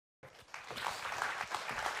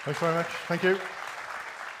Thanks very much. Thank you.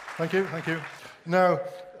 Thank you. Thank you. Now,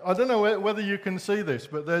 I don't know whether you can see this,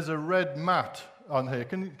 but there's a red mat on here.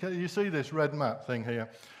 Can you see this red mat thing here?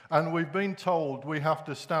 And we've been told we have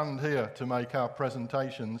to stand here to make our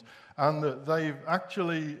presentations, and that they've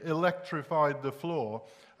actually electrified the floor,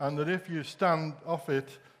 and that if you stand off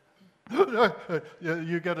it,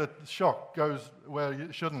 you get a shock, goes where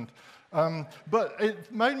you shouldn't. But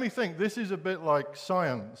it made me think this is a bit like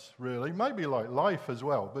science, really, maybe like life as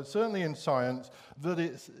well, but certainly in science,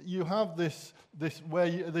 that you have this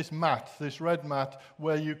mat, this red mat,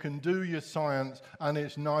 where you can do your science and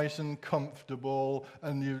it's nice and comfortable,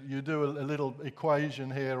 and you do a little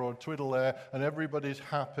equation here or twiddle there, and everybody's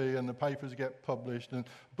happy and the papers get published,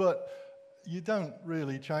 but you don't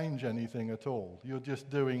really change anything at all. You're just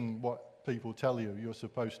doing what people tell you're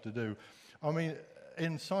supposed to do. I mean,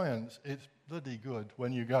 in science, it's bloody good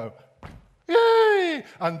when you go, yay,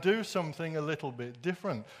 and do something a little bit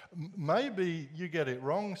different. Maybe you get it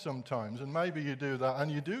wrong sometimes, and maybe you do that,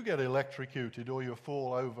 and you do get electrocuted, or you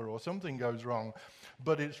fall over, or something goes wrong.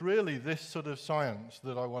 But it's really this sort of science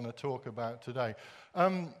that I want to talk about today.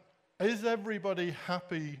 Is everybody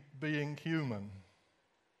happy being human?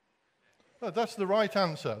 That's the right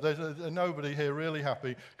answer. There's nobody here really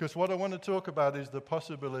happy, because what I want to talk about is the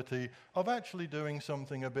possibility of actually doing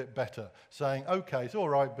something a bit better, saying, okay, it's all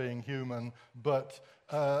right being human, but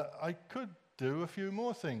I could do a few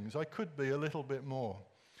more things. I could be a little bit more.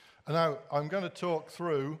 And now I'm going to talk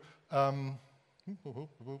through,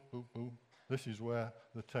 this is where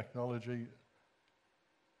the technology,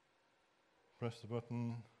 press the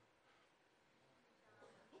button,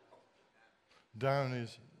 down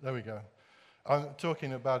is, there we go. I'm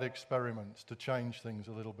talking about experiments to change things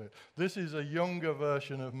a little bit. This is a younger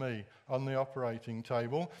version of me on the operating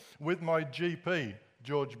table with my GP,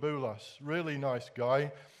 George Boulas, really nice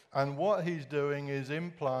guy. And what he's doing is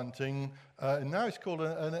implanting, now it's called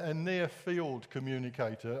a near-field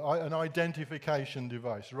communicator, an identification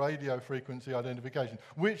device, radio frequency identification,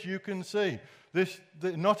 which you can see.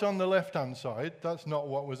 Not on the left-hand side, that's not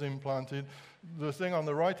what was implanted. The thing on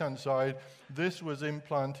the right-hand side, this was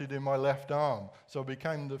implanted in my left arm. So I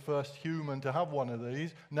became the first human to have one of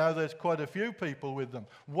these. Now there's quite a few people with them.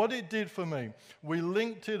 What it did for me, we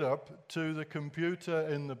linked it up to the computer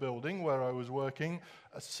in the building where I was working,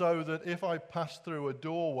 so that if I passed through a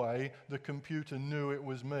doorway, the computer knew it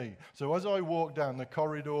was me. So as I walked down the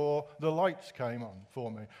corridor, the lights came on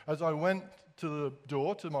for me. As I went to the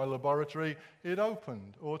door to my laboratory, it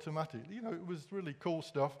opened automatically. You know, it was really cool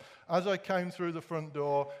stuff. As I came through the front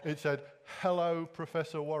door, it said, "Hello,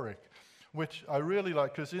 Professor Warwick," which I really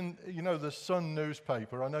like, because in, you know, the Sun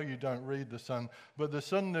newspaper, I know you don't read the Sun, but the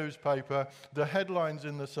Sun newspaper, the headlines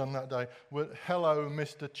in the Sun that day were, "Hello,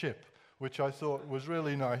 Mr. Chip," which I thought was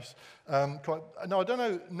really nice. Now, I don't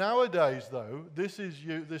know, nowadays, though, this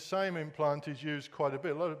same implant is used quite a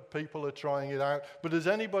bit. A lot of people are trying it out. But does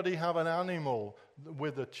anybody have an animal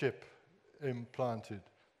with a chip implanted?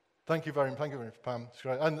 Thank you very much, Pam. It's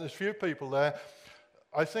great. And there's a few people there.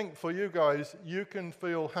 I think for you guys, you can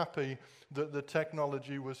feel happy that the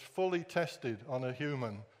technology was fully tested on a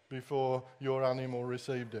human before your animal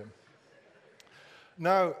received it.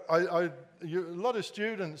 Now, a lot of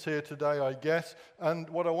students here today, I guess, and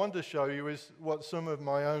what I want to show you is what some of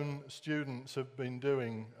my own students have been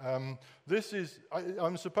doing. I'm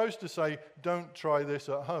supposed to say, don't try this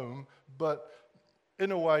at home, but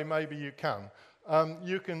in a way, maybe you can.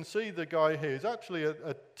 You can see the guy here is actually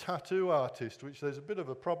a tattoo artist, which there's a bit of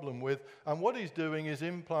a problem with, and what he's doing is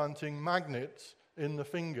implanting magnets in the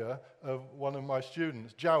finger of one of my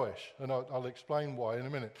students, Jawish, and I'll explain why in a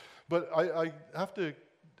minute. But I have to,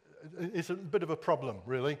 it's a bit of a problem,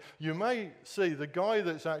 really. You may see the guy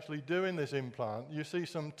that's actually doing this implant, you see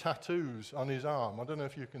some tattoos on his arm. I don't know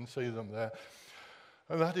if you can see them there.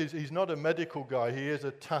 And that is, he's not a medical guy, he is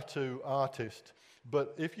a tattoo artist.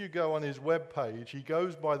 But if you go on his webpage, he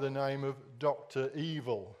goes by the name of Dr.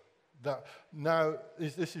 Evil.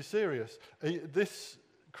 This is serious. This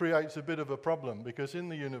creates a bit of a problem, because in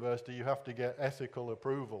the university you have to get ethical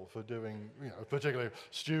approval for doing, particularly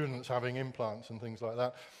students having implants and things like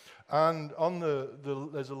that. And on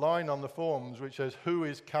there's a line on the forms which says, who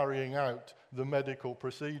is carrying out the medical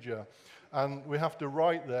procedure? And we have to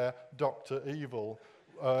write there, Dr. Evil,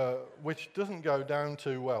 which doesn't go down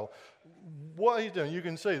too well. What he's doing, you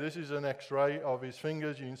can see, this is an X-ray of his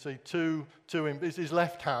fingers. You can see it's his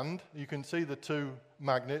left hand. You can see the two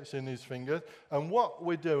magnets in his fingers. And what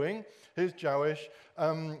we're doing, here's Jawish,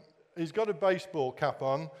 he's got a baseball cap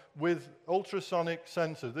on with ultrasonic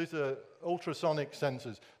sensors. These are ultrasonic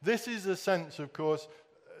sensors. This is a sense, of course,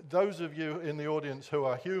 those of you in the audience who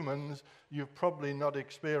are humans, you've probably not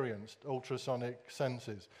experienced ultrasonic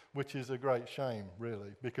senses, which is a great shame,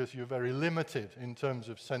 really, because you're very limited in terms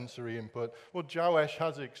of sensory input. Well, Joesh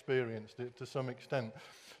has experienced it to some extent.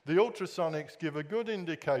 The ultrasonics give a good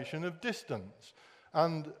indication of distance,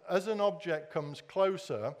 and as an object comes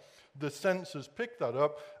closer, the sensors pick that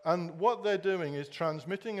up, and what they're doing is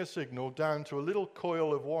transmitting a signal down to a little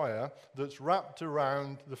coil of wire that's wrapped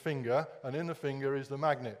around the finger, and in the finger is the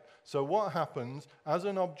magnet. So what happens, as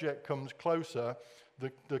an object comes closer,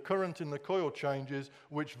 the current in the coil changes,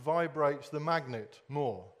 which vibrates the magnet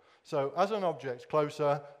more. So as an object's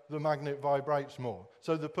closer, the magnet vibrates more.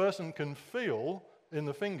 So the person can feel in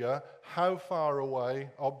the finger how far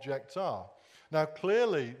away objects are. Now,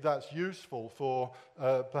 clearly, that's useful for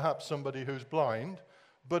perhaps somebody who's blind,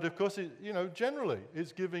 but of course, generally,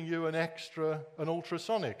 it's giving you an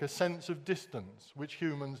ultrasonic, a sense of distance, which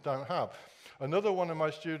humans don't have. Another one of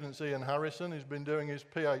my students, Ian Harrison, has been doing his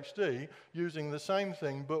PhD using the same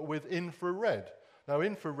thing, but with infrared. Now,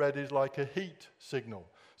 infrared is like a heat signal.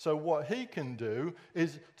 So what he can do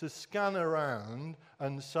is to scan around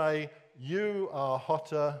and say, you are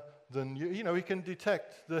hotter than you. He can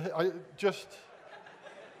detect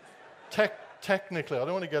technically, I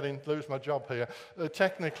don't want to lose my job here.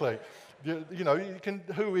 Technically,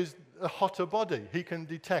 who is a hotter body? He can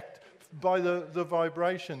detect by the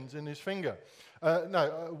vibrations in his finger. Now,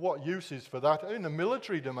 what use is for that? In the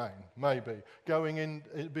military domain, maybe. Going in,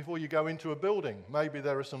 before you go into a building, maybe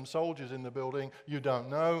there are some soldiers in the building, you don't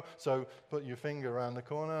know, so put your finger around the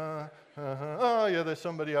corner, oh yeah, there's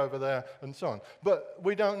somebody over there, and so on. But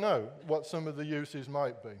we don't know what some of the uses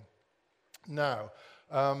might be. Now,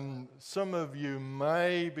 some of you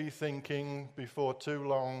may be thinking before too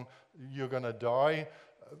long you're going to die,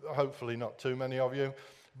 hopefully not too many of you.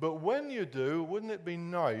 But when you do, wouldn't it be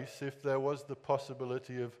nice if there was the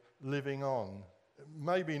possibility of living on?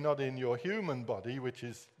 Maybe not in your human body, which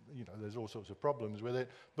is, there's all sorts of problems with it,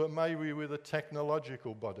 but maybe with a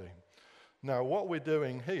technological body. Now, what we're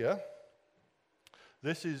doing here,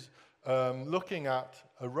 this is looking at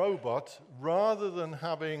a robot rather than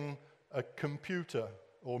having a computer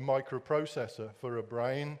or microprocessor for a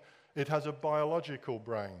brain. It has a biological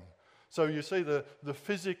brain. So you see the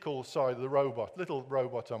physical side of the robot, little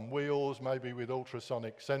robot on wheels, maybe with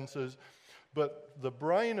ultrasonic sensors, but the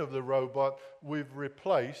brain of the robot we've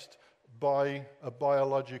replaced by a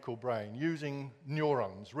biological brain using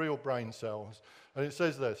neurons, real brain cells. And it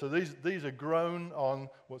says there, so these are grown on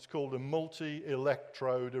what's called a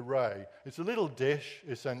multi-electrode array. It's a little dish,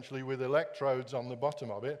 essentially, with electrodes on the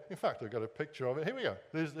bottom of it. In fact, I've got a picture of it. Here we go.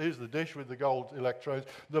 Here's the dish with the gold electrodes.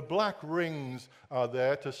 The black rings are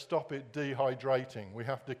there to stop it dehydrating. We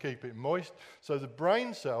have to keep it moist. So the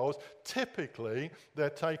brain cells, typically, they're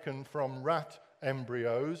taken from rat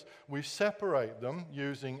embryos. We separate them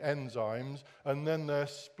using enzymes, and then they're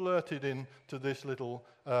splurted into this little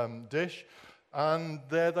dish. And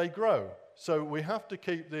there they grow. So we have to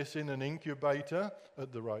keep this in an incubator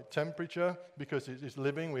at the right temperature because it is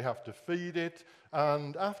living. We have to feed it.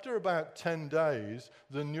 And after about 10 days,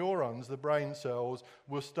 the neurons, the brain cells,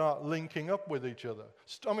 will start linking up with each other.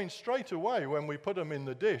 Straight away, when we put them in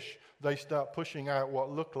the dish, they start pushing out what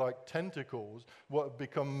look like tentacles, what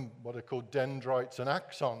become what are called dendrites and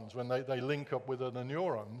axons when they link up with other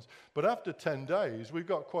neurons. But after 10 days, we've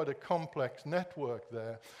got quite a complex network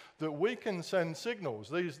there that we can send signals.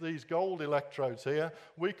 These gold electrodes here,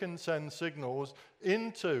 we can send signals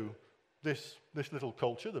into this little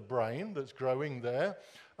culture, the brain that's growing there,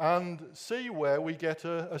 and see where we get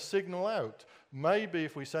a signal out. Maybe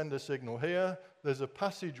if we send a signal here, there's a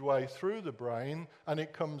passageway through the brain, and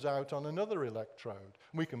it comes out on another electrode.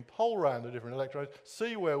 We can poll around the different electrodes,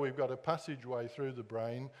 see where we've got a passageway through the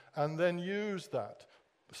brain, and then use that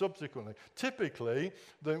subsequently. Typically,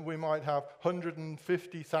 then we might have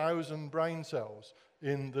 150,000 brain cells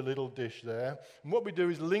in the little dish there. And what we do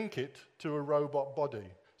is link it to a robot body.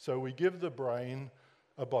 So we give the brain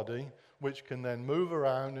a body which can then move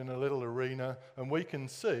around in a little arena, and we can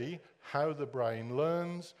see how the brain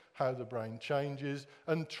learns, how the brain changes,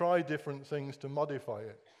 and try different things to modify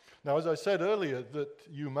it. Now, as I said earlier, that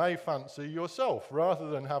you may fancy yourself, rather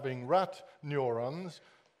than having rat neurons,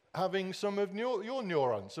 having some of your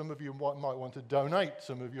neurons. Some of you might want to donate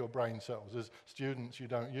some of your brain cells. As students, you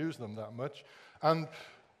don't use them that much. And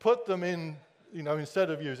put them in, instead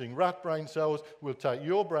of using rat brain cells, we'll take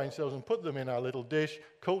your brain cells and put them in our little dish,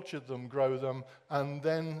 culture them, grow them, and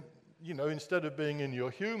then, instead of being in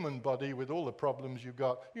your human body with all the problems you've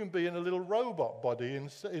got, you can be in a little robot body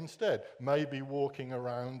instead, maybe walking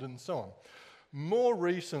around and so on. More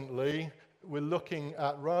recently, we're looking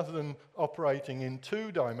at, rather than operating in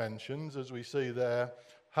 2 dimensions, as we see there,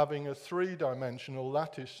 having a 3-dimensional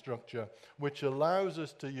lattice structure, which allows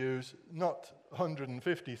us to use not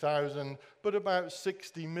 150,000, but about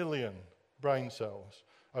 60 million brain cells.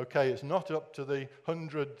 Okay, it's not up to the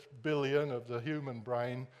 100 billion of the human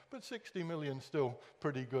brain, but 60 million still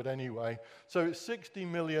pretty good anyway. So it's 60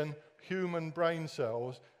 million human brain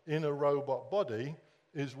cells in a robot body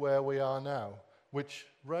is where we are now, which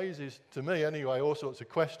raises, to me anyway, all sorts of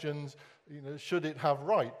questions. You know, should it have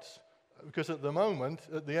rights? Because at the moment,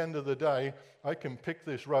 at the end of the day, I can pick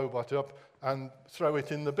this robot up and throw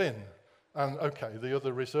it in the bin. And okay, the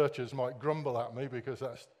other researchers might grumble at me because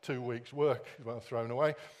that's 2 weeks' work well thrown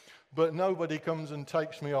away. But nobody comes and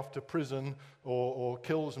takes me off to prison or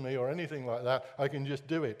kills me or anything like that. I can just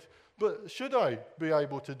do it. But should I be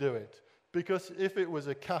able to do it? Because if it was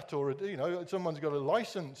a cat or someone's got a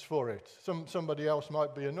license for it, somebody else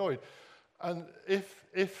might be annoyed. And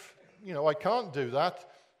if I can't do that,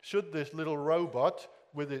 should this little robot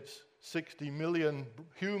with its 60 million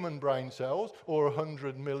human brain cells or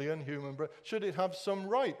 100 million human brain, should it have some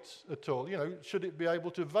rights at all? Should it be able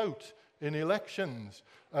to vote in elections?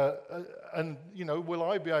 Will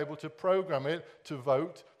I be able to program it to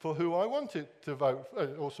vote for who I want it to vote?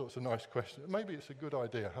 All sorts of nice questions. Maybe it's a good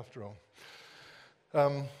idea after all.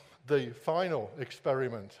 The final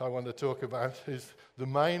experiment I want to talk about is the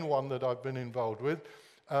main one that I've been involved with.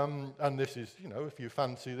 And this is, if you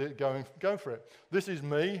fancy it, go for it. This is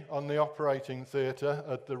me on the operating theatre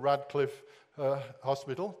at the Radcliffe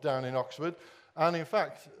Hospital down in Oxford. And in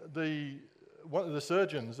fact, one of the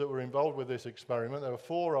surgeons that were involved with this experiment, there were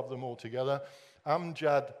 4 of them altogether.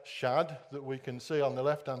 Amjad Shad, that we can see on the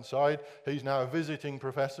left-hand side, he's now a visiting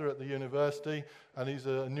professor at the university, and he's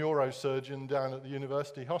a neurosurgeon down at the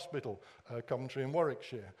University Hospital, Coventry in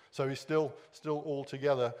Warwickshire. So he's still all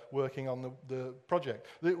together working on the project.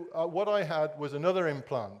 What I had was another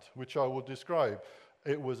implant, which I will describe.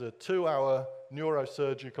 It was a 2-hour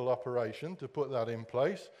neurosurgical operation to put that in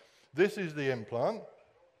place. This is the implant.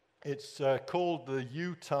 It's called the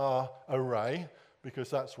Utah array,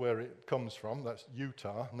 because that's where it comes from. That's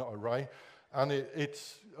Utah, not array. And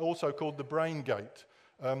it's also called the brain gate.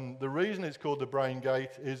 The reason it's called the brain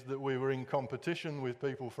gate is that we were in competition with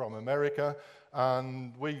people from America,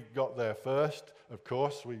 and we got there first, of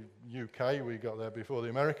course. UK, we got there before the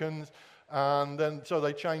Americans. And then, so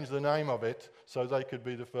they changed the name of it so they could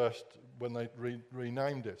be the first when they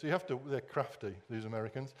renamed it. So they're crafty, these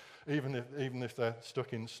Americans. Even if they're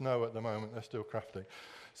stuck in snow at the moment, they're still crafty.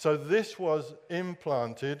 So this was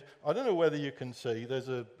implanted. I don't know whether you can see, there's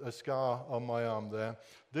a scar on my arm there.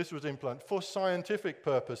 This was implanted for scientific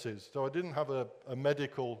purposes. So I didn't have a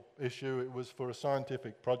medical issue, it was for a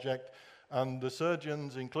scientific project. And the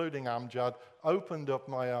surgeons, including Amjad, opened up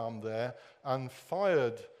my arm there and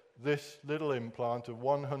fired this little implant of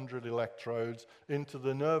 100 electrodes into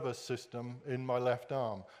the nervous system in my left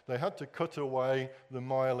arm. They had to cut away the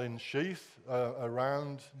myelin sheath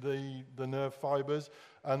around the nerve fibers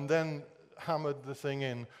and then hammered the thing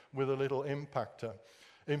in with a little impactor.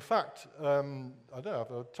 In fact, I don't know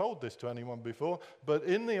if I've told this to anyone before, but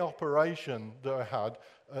in the operation that I had,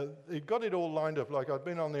 it got it all lined up. Like I'd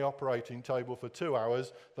been on the operating table for 2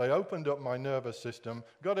 hours. They opened up my nervous system,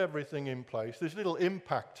 got everything in place. This little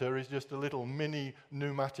impactor is just a little mini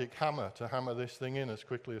pneumatic hammer to hammer this thing in as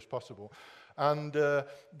quickly as possible. And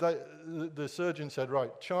the surgeon said,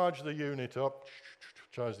 right, charge the unit up,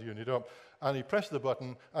 and he pressed the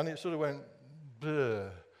button, and it sort of went, bleh.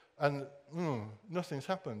 And nothing's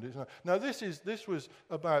happened. Now, this was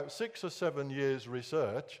about 6 or 7 years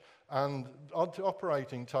research, and on the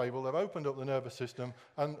operating table, they've opened up the nervous system,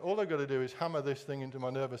 and all they've got to do is hammer this thing into my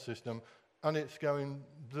nervous system, and it's going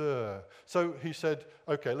bleh. So he said,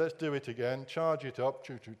 okay, let's do it again. Charge it up,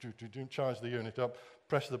 charge the unit up,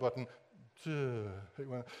 press the button. It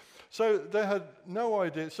went. So they had no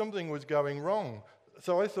idea something was going wrong.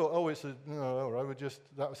 So I thought, all right,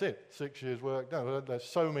 that was it, 6 years work done. Let's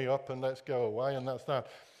sew me up and let's go away, and that's that.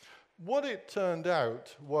 What it turned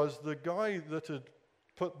out was the guy that had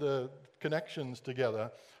put the connections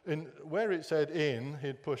together, where it said in,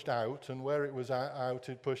 he'd pushed out, and where it was out,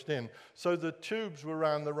 he'd pushed in. So the tubes were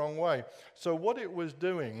round the wrong way. So what it was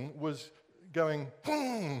doing was going,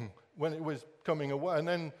 when it was coming away, and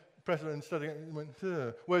then press it instead it went,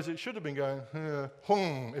 whereas it should have been going,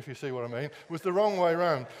 if you see what I mean, was the wrong way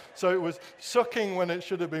around. So it was sucking when it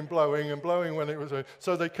should have been blowing and blowing when it was.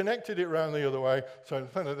 So they connected it round the other way. So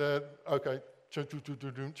there, okay,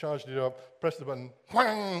 charged it up, pressed the button,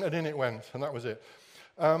 and in it went, and that was it.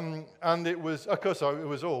 And it was, of course, it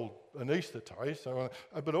was all anaesthetised.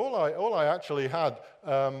 But all I actually had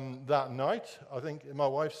that night, I think my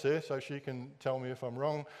wife's here, so she can tell me if I'm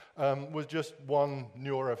wrong, was just one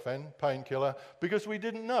Nurofen painkiller, because we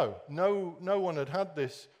didn't know. No one had had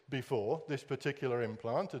this before, this particular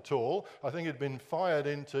implant at all. I think it had been fired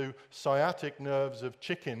into sciatic nerves of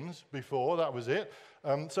chickens before, that was it.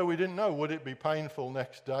 So we didn't know, would it be painful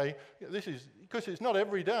next day? This is, because it's not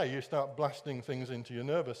every day you start blasting things into your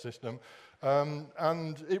nervous system.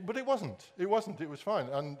 But it wasn't. It was fine.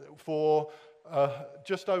 And for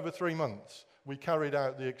just over 3 months, we carried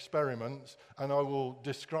out the experiments, and I will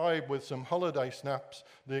describe with some holiday snaps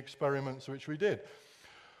the experiments which we did.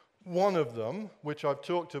 One of them, which I've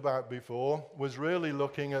talked about before, was really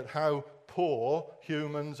looking at how poor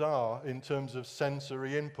humans are in terms of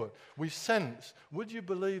sensory input. We sense, would you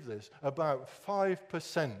believe this, about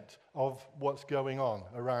 5% of what's going on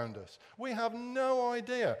around us. We have no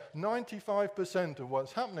idea. 95% of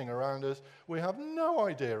what's happening around us, we have no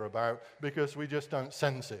idea about, because we just don't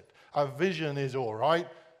sense it. Our vision is all right.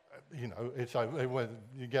 You know, when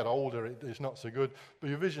you get older, it's not so good, but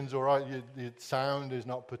your vision's all right, your sound is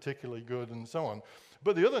not particularly good, and so on.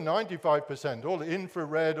 But the other 95%, all the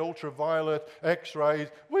infrared, ultraviolet, X-rays,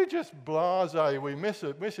 we're just blasé, we miss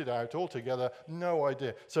it out altogether, no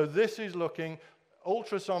idea. So this is looking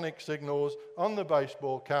ultrasonic signals on the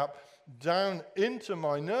baseball cap down into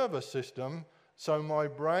my nervous system, so my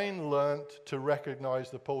brain learnt to recognize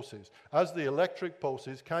the pulses. As the electric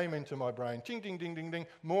pulses came into my brain, ding, ding, ding, ding, ding,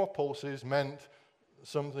 more pulses meant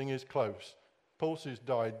something is close. Pulses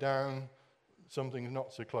died down, something's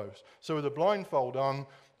not so close. So with a blindfold on,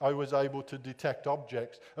 I was able to detect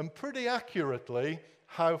objects, and pretty accurately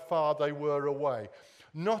how far they were away.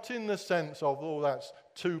 Not in the sense of, oh, that's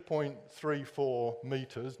 2.34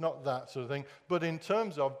 meters, not that sort of thing, but in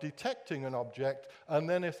terms of detecting an object, and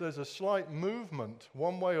then if there's a slight movement,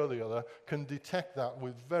 one way or the other, can detect that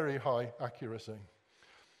with very high accuracy.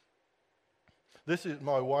 This is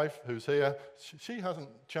my wife, who's here. She hasn't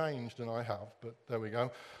changed, and I have, but there we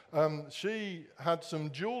go. She had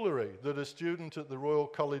some jewellery that a student at the Royal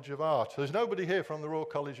College of Art. There's nobody here from the Royal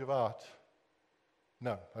College of Art?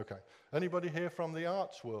 No, okay. Anybody here from the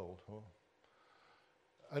arts world? Or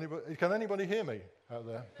can anybody hear me out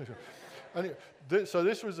there? So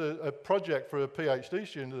this was a project for a PhD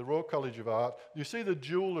student at the Royal College of Art. You see the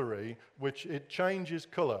jewellery, which it changes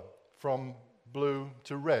colour from blue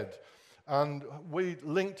to red. And we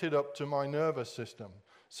linked it up to my nervous system.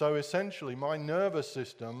 So essentially, my nervous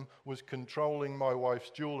system was controlling my wife's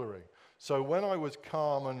jewellery. So when I was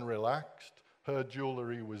calm and relaxed, her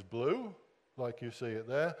jewellery was blue, like you see it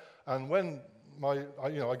there. And when I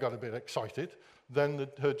got a bit excited, then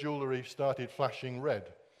her jewellery started flashing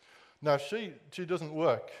red. Now, she doesn't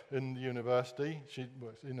work in the university. She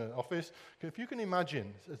works in an office. If you can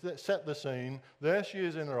imagine, set the scene, there she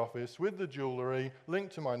is in her office with the jewellery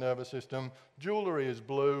linked to my nervous system. Jewellery is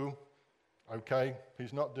blue. Okay,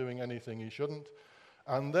 he's not doing anything he shouldn't.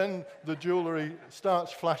 And then the jewellery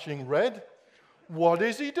starts flashing red. What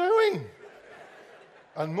is he doing?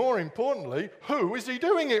 And more importantly, who is he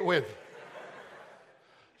doing it with?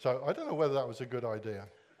 So I don't know whether that was a good idea.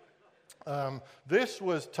 This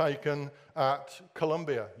was taken at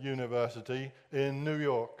Columbia University in New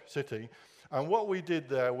York City. And what we did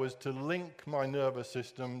there was to link my nervous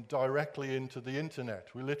system directly into the internet.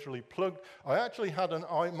 We literally plugged,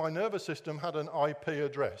 my nervous system had an IP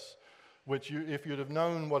address, which if you'd have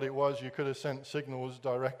known what it was, you could have sent signals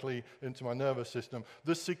directly into my nervous system.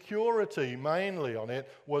 The security mainly on it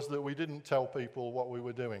was that we didn't tell people what we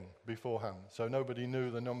were doing beforehand, so nobody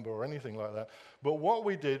knew the number or anything like that. But what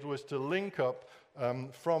we did was to link up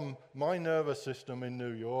from my nervous system in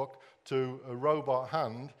New York to a robot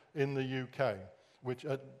hand in the UK, which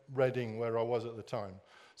at Reading, where I was at the time.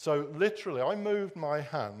 So literally, I moved my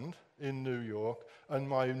hand in New York, and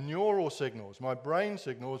my neural signals, my brain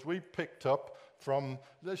signals, we picked up from,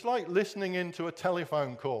 it's like listening into a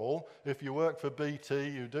telephone call. If you work for BT,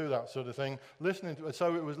 you do that sort of thing.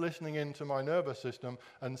 So it was listening into my nervous system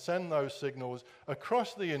and send those signals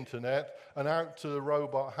across the internet and out to the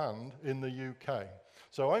robot hand in the UK.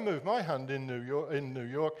 So I moved my hand in New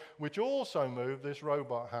York, which also moved this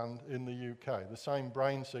robot hand in the UK, the same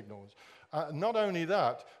brain signals. Not only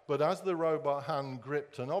that, but as the robot hand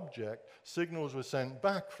gripped an object, signals were sent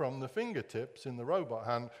back from the fingertips in the robot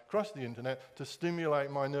hand across the internet to stimulate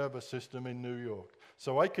my nervous system in New York.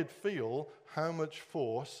 So I could feel how much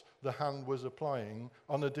force the hand was applying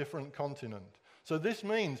on a different continent. So this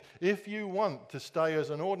means if you want to stay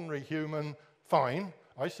as an ordinary human, fine.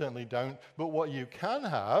 I certainly don't. But what you can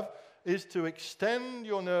have is to extend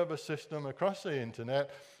your nervous system across the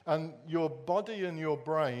internet, and your body and your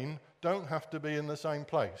brain don't have to be in the same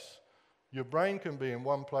place. Your brain can be in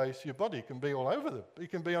one place, your body can be all over it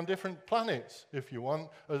can be on different planets if you want,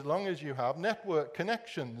 as long as you have network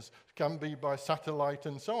connections, can be by satellite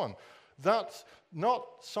and so on. That's not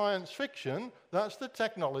science fiction, that's the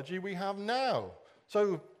technology we have now.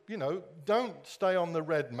 So, don't stay on the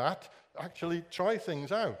red mat, actually try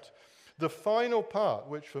things out. The final part,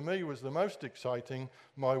 which for me was the most exciting,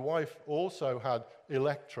 my wife also had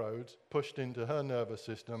electrodes pushed into her nervous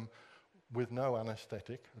system with no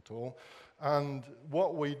anesthetic at all. And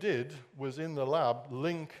what we did was in the lab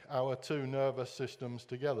link our two nervous systems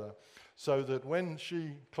together so that when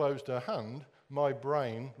she closed her hand, my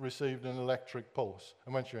brain received an electric pulse.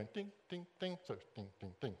 And when she went ding, ding, ding, so ding,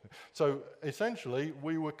 ding, ding. So essentially,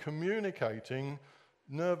 we were communicating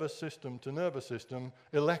nervous system to nervous system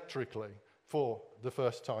electrically for the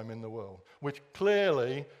first time in the world, which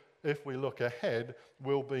clearly, if we look ahead,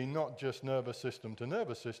 will be not just nervous system to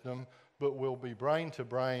nervous system, but will be brain to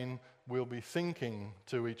brain, we'll be thinking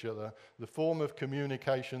to each other. The form of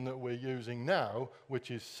communication that we're using now,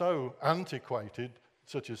 which is so antiquated,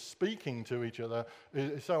 such as speaking to each other,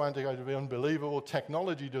 is so antiquated to be unbelievable.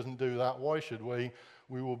 Technology doesn't do that. Why should we?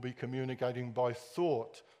 We will be communicating by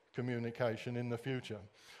thought communication in the future.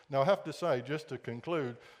 Now, I have to say, just to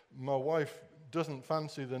conclude, my wife doesn't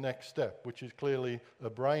fancy the next step, which is clearly a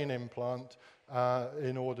brain implant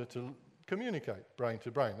in order to communicate brain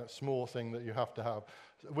to brain. That small thing that you have to have,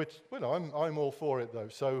 which, I'm all for it though.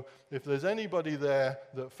 So if there's anybody there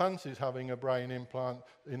that fancies having a brain implant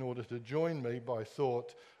in order to join me by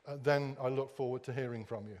thought, then I look forward to hearing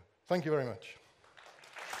from you. Thank you very much.